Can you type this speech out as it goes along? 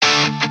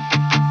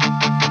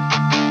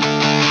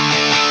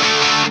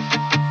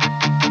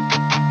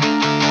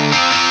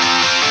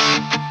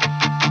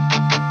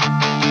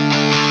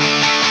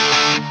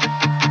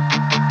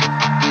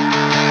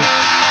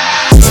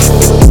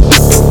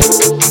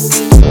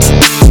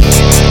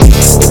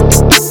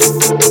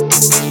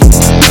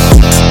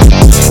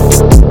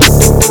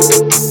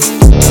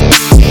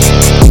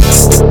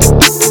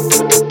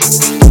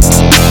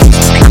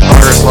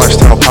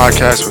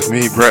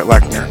Brett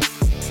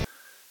Lechner.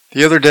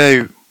 The other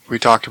day, we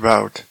talked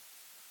about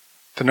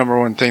the number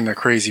one thing that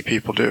crazy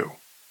people do.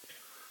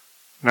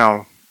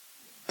 Now,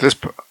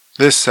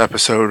 this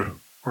episode,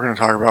 we're going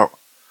to talk about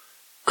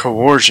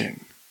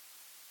coercion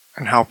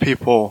and how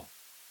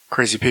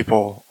crazy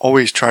people,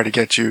 always try to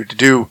get you to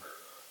do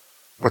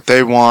what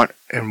they want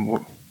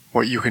and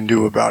what you can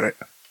do about it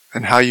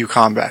and how you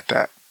combat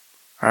that.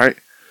 Alright?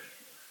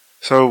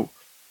 So,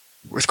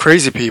 with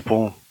crazy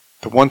people,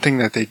 the one thing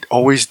that they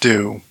always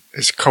do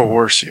is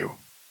coerce you.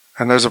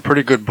 And there's a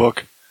pretty good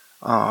book,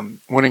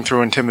 Winning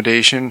Through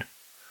Intimidation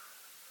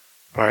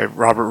by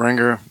Robert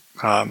Ringer.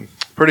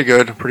 Pretty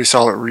good, pretty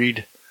solid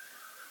read.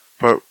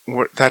 But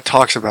what that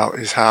talks about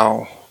is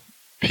how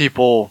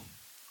people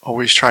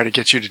always try to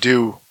get you to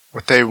do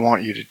what they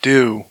want you to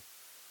do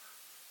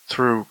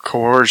through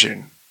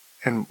coercion.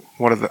 And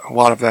a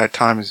lot of that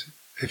times,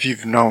 if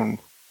you've known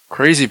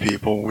crazy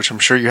people, which I'm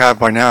sure you have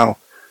by now,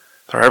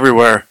 they're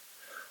everywhere,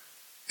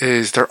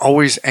 is they're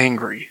always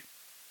angry.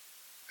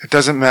 It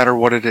doesn't matter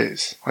what it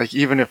is. Like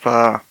even if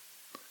like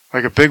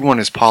a big one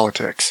is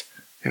politics.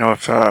 You know,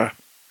 if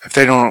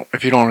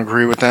you don't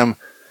agree with them,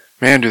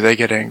 man, do they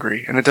get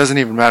angry. And it doesn't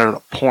even matter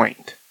the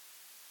point.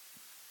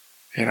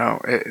 You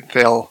know,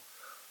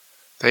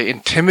 they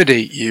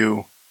intimidate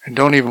you and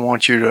don't even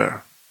want you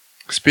to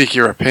speak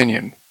your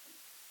opinion.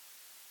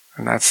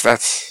 And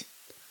that's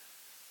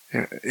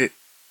you know,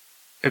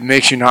 it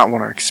makes you not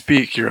want to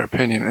speak your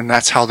opinion, and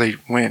that's how they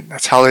win.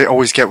 That's how they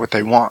always get what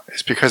they want.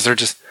 It's because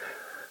there's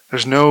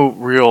no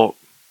real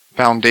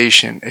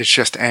foundation. It's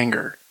just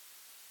anger.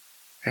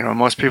 You know,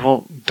 most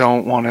people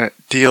don't want to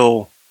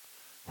deal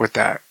with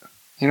that.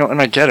 You know, and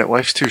I get it.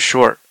 Life's too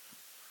short.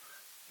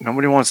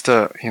 Nobody wants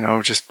to,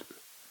 just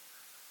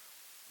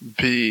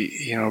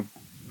be,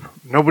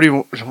 nobody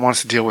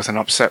wants to deal with an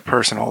upset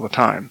person all the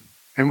time.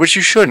 And which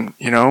you shouldn't,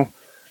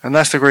 And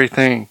that's the great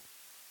thing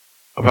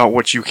about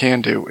what you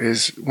can do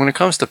is when it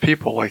comes to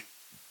people, like,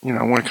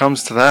 when it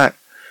comes to that,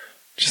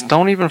 just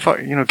don't even,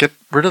 get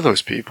rid of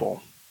those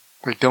people.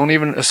 Like, don't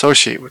even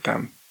associate with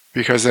them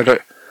because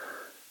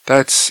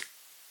that's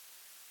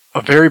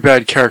a very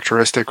bad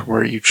characteristic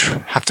where you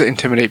have to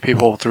intimidate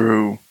people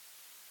through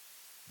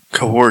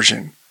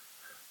coercion,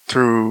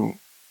 through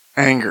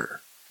anger,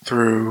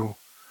 through,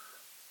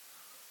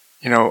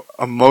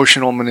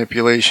 emotional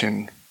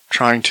manipulation,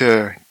 trying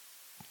to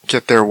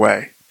get their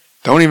way.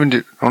 Don't even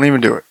do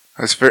it.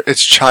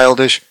 It's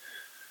childish.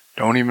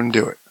 Don't even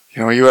do it.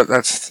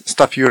 That's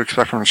stuff you would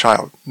expect from a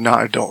child,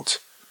 not adults.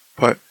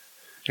 But,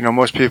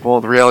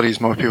 the reality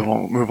is most people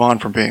don't move on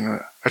from being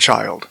a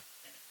child.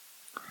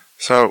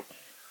 So,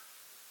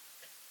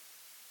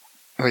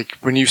 like,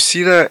 when you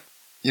see that,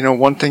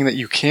 one thing that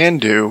you can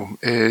do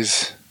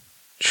is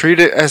treat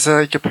it as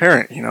like a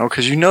parent,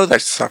 because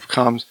that stuff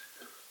comes.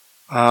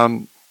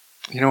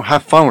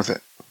 Have fun with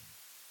it.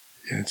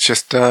 It's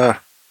just,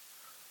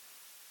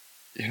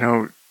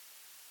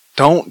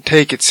 don't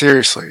take it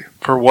seriously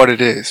for what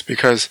it is,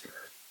 because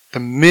the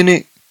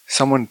minute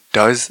someone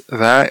does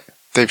that,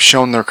 they've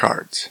shown their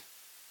cards.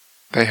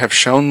 They have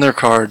shown their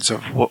cards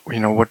of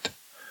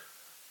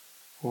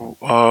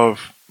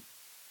of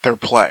their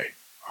play,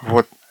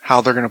 of how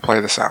they're going to play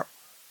this out.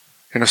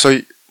 So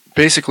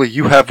basically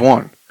you have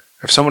won.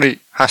 If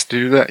somebody has to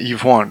do that,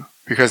 you've won,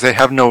 because they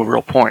have no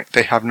real point.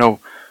 They have nothing.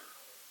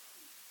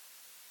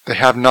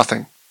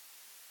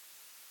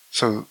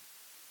 So,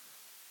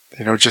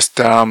 just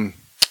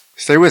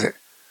stay with it.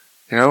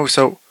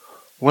 So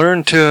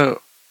learn to,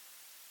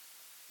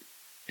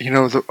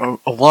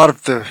 a lot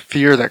of the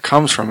fear that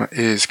comes from it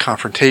is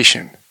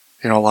confrontation.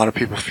 A lot of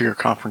people fear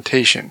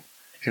confrontation.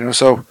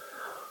 So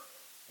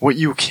what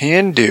you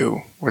can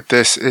do with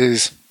this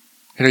is,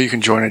 you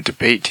can join a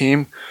debate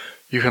team.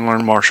 You can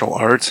learn martial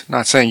arts.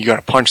 Not saying you got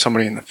to punch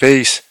somebody in the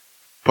face,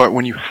 but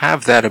when you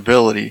have that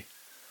ability,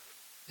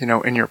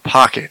 in your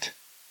pocket,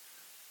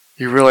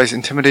 you realize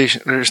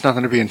intimidation, there's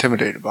nothing to be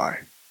intimidated by.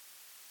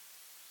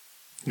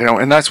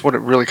 And that's what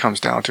it really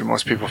comes down to.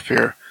 Most people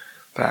fear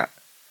that.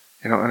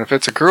 And if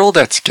it's a girl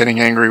that's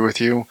getting angry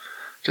with you,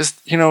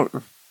 just,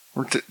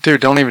 dude,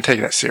 don't even take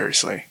that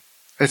seriously.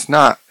 It's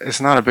not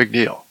a big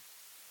deal.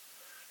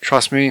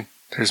 Trust me,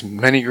 there's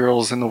many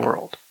girls in the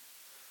world.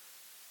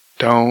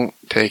 Don't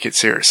take it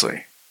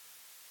seriously.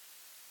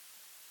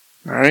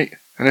 Alright?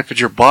 And if it's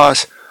your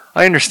boss,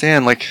 I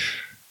understand, like,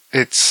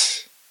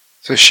 it's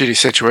a shitty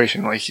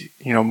situation. Like,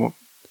 you're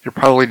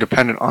probably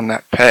dependent on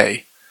that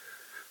pay.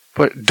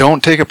 But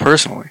don't take it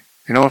personally.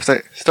 If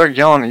they start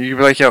yelling at you, you'd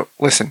be like, yo,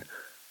 listen,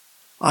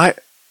 how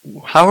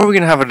are we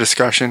going to have a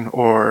discussion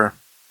or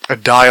a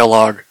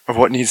dialogue of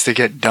what needs to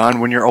get done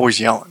when you're always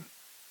yelling?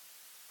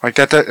 Like,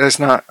 that's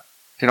not,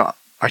 I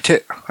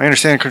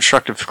understand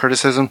constructive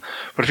criticism,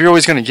 but if you're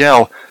always going to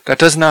yell, that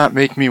does not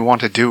make me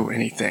want to do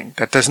anything.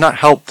 That does not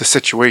help the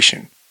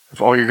situation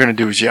if all you're going to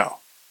do is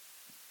yell.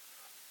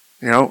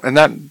 And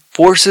that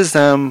forces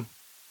them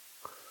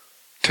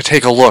to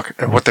take a look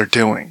at what they're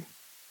doing.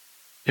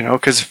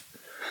 Because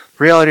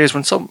reality is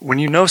when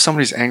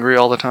somebody's angry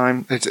all the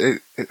time,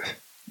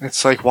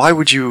 it's like, why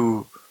would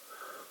you?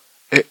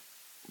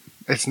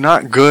 It's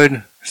not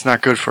good It's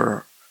not good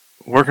for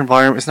work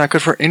environment. It's not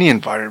good for any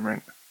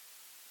environment.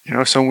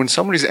 So when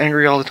somebody's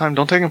angry all the time,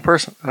 don't take them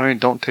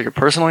don't take it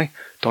personally.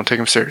 Don't take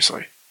them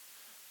seriously.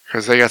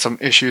 Because they got some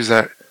issues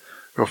that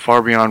go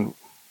far beyond,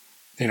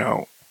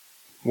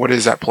 what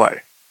is at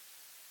play.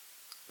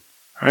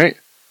 Alright?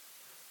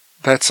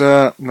 That's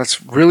it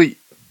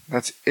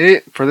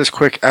for this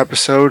quick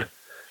episode.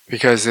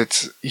 Because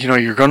it's,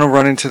 you're going to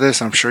run into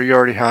this. I'm sure you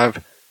already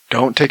have.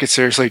 Don't take it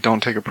seriously.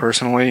 Don't take it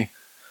personally.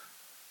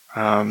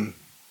 If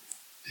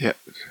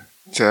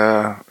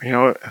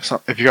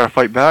you gotta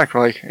fight back,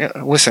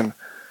 listen,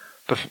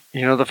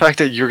 the fact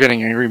that you're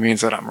getting angry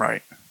means that I'm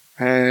right.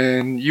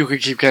 And you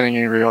could keep getting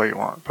angry all you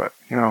want, but,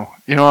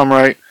 I'm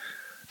right.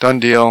 Done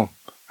deal.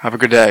 Have a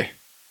good day.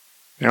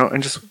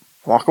 And just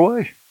walk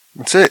away.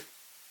 That's it.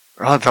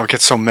 Oh, they'll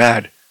get so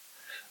mad.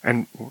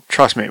 And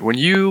trust me, when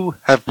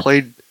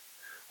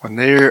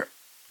they're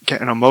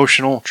getting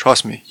emotional,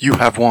 trust me, you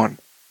have won.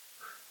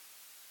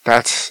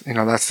 That's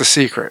the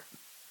secret.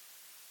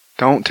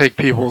 Don't take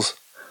people's,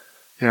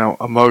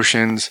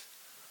 emotions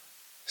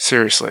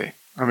seriously.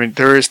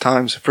 There is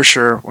times for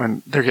sure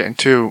when they're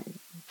getting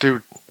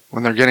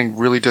when they're getting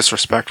really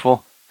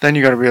disrespectful, then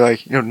you gotta be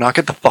like, knock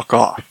it the fuck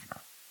off.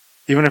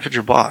 Even if it's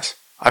your boss.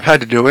 I've had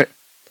to do it.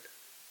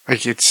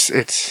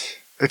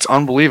 It's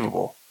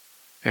unbelievable.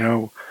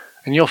 And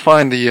you'll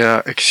find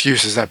the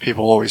excuses that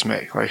people always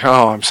make. Like,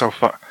 oh, I'm so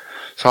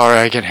sorry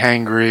I get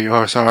hangry,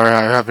 or sorry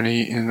I haven't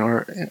eaten,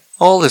 or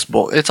all this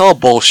it's all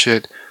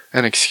bullshit,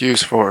 an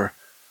excuse for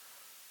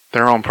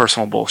their own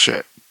personal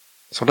bullshit.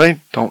 So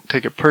don't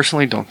take it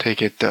personally, don't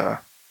take it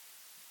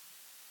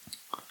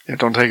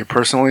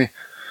personally.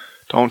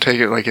 Don't take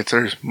it like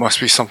there must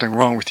be something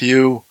wrong with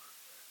you.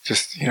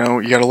 Just, you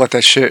gotta let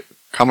that shit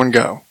come and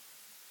go.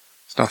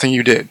 It's nothing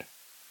you did.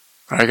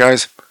 Alright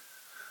guys?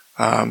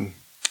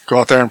 Go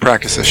out there and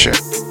practice this shit.